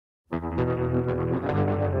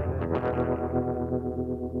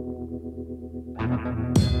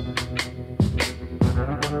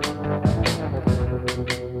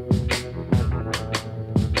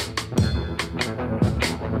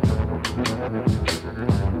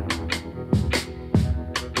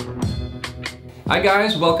Hi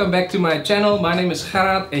guys, welcome back to my channel. My name is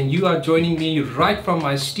Mrad and you are joining me right from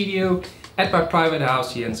my studio at my private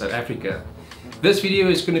house here in South Africa. This video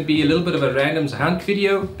is going to be a little bit of a randoms hunt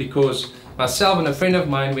video because myself and a friend of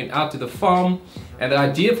mine went out to the farm and the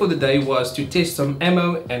idea for the day was to test some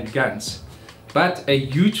ammo and guns. But a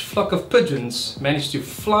huge flock of pigeons managed to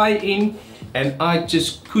fly in and I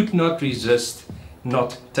just could not resist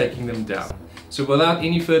not taking them down. So without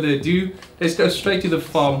any further ado, let's go straight to the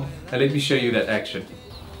farm and let me show you that action.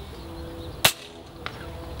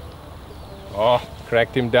 Oh,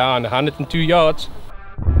 cracked him down, 102 yards.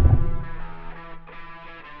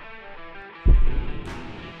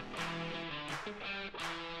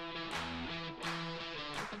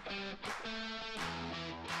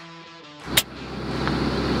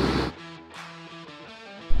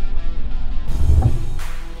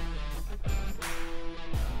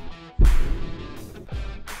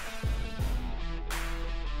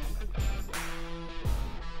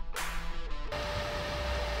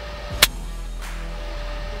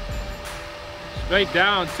 Straight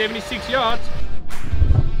down, 76 yards.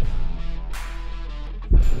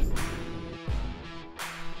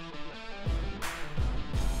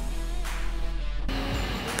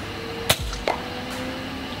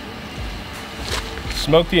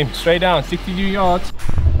 Smoked him, straight down, 62 yards.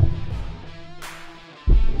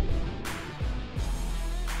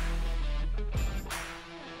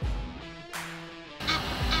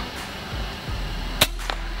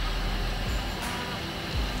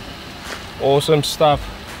 Awesome stuff.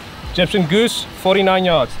 Egyptian goose, 49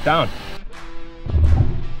 yards, down.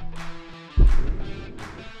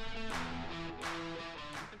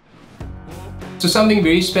 So something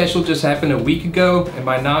very special just happened a week ago, and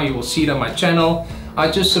by now you will see it on my channel. I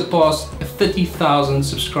just surpassed 30,000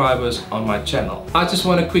 subscribers on my channel. I just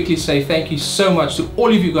want to quickly say thank you so much to all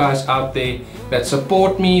of you guys out there that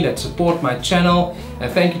support me, that support my channel,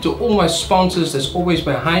 and thank you to all my sponsors that's always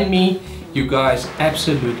behind me. You guys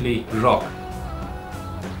absolutely rock.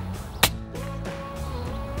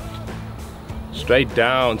 Straight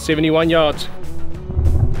down, 71 yards.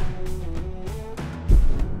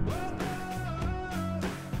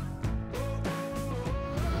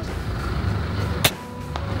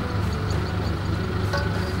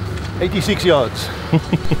 $86 yards.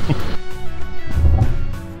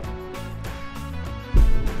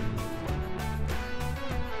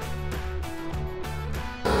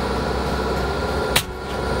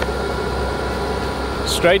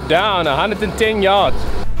 Straight down, 110 yards.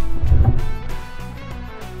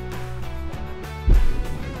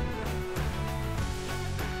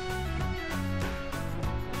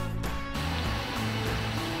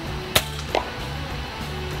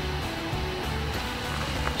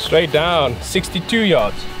 Straight down, 62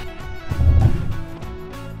 yards.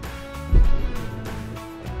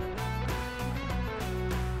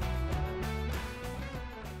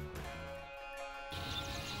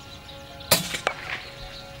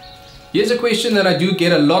 Here's a question that I do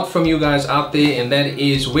get a lot from you guys out there, and that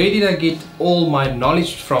is, where did I get all my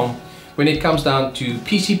knowledge from when it comes down to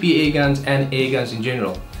PCP air guns and air guns in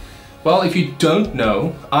general? Well, if you don't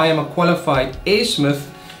know, I am a qualified airsmith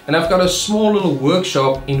and I've got a small little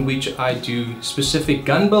workshop in which I do specific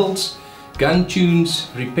gun builds, gun tunes,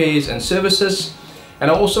 repairs and services. And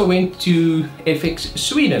I also went to FX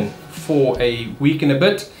Sweden for a week and a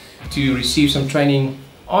bit to receive some training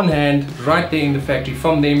on hand right there in the factory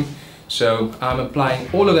from them. So I'm applying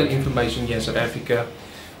all of that information here in South Africa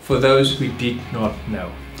for those who did not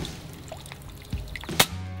know.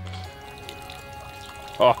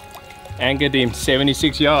 Oh, angered him,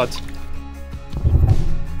 76 yards.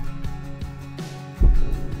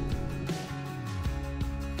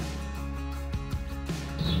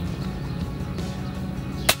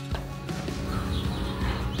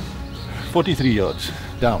 $43 yards,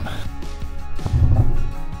 down.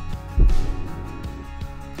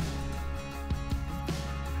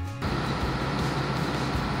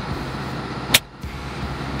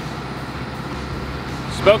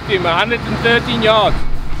 Smoked him, 113 yards.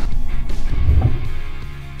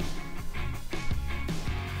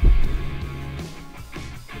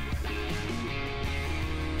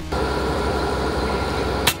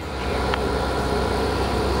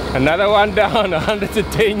 Another one down,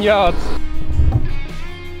 110 yards.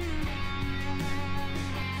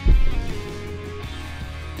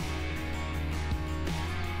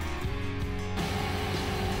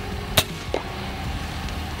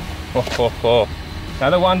 Oh.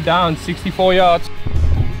 Another one down, 64 yards.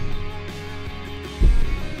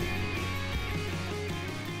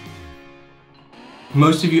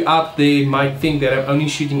 Most of you out there might think that I'm only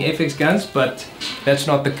shooting FX guns, but that's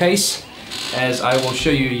not the case, as I will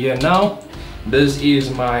show you here now. This is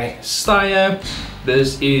my Steyr,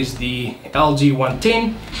 this is the LG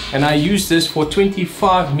 110, and I use this for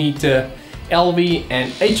 25 meter LV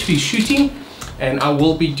and HV shooting, and I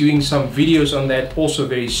will be doing some videos on that also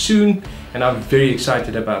very soon, and I'm very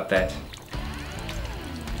excited about that.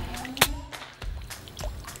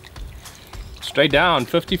 Straight down,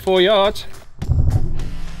 54 yards.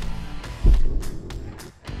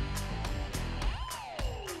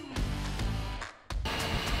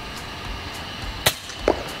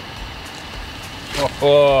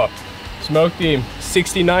 Oh, smoked him,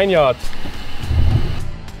 69 yards.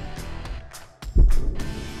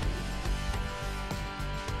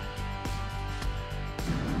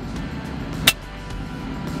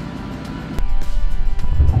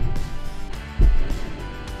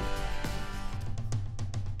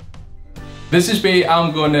 This is where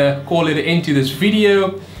I'm gonna call it an end to this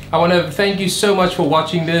video. I wanna thank you so much for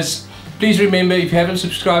watching this. Please remember, if you haven't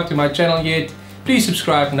subscribed to my channel yet, please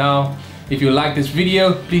subscribe now. If you like this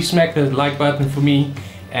video, please smack the like button for me,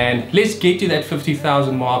 and let's get to that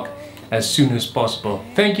 50,000 mark as soon as possible.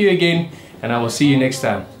 Thank you again, and I will see you next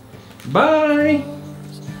time. Bye!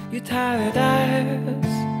 You tired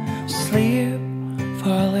eyes, sleep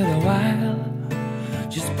for a little while.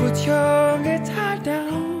 Just put your guitar down.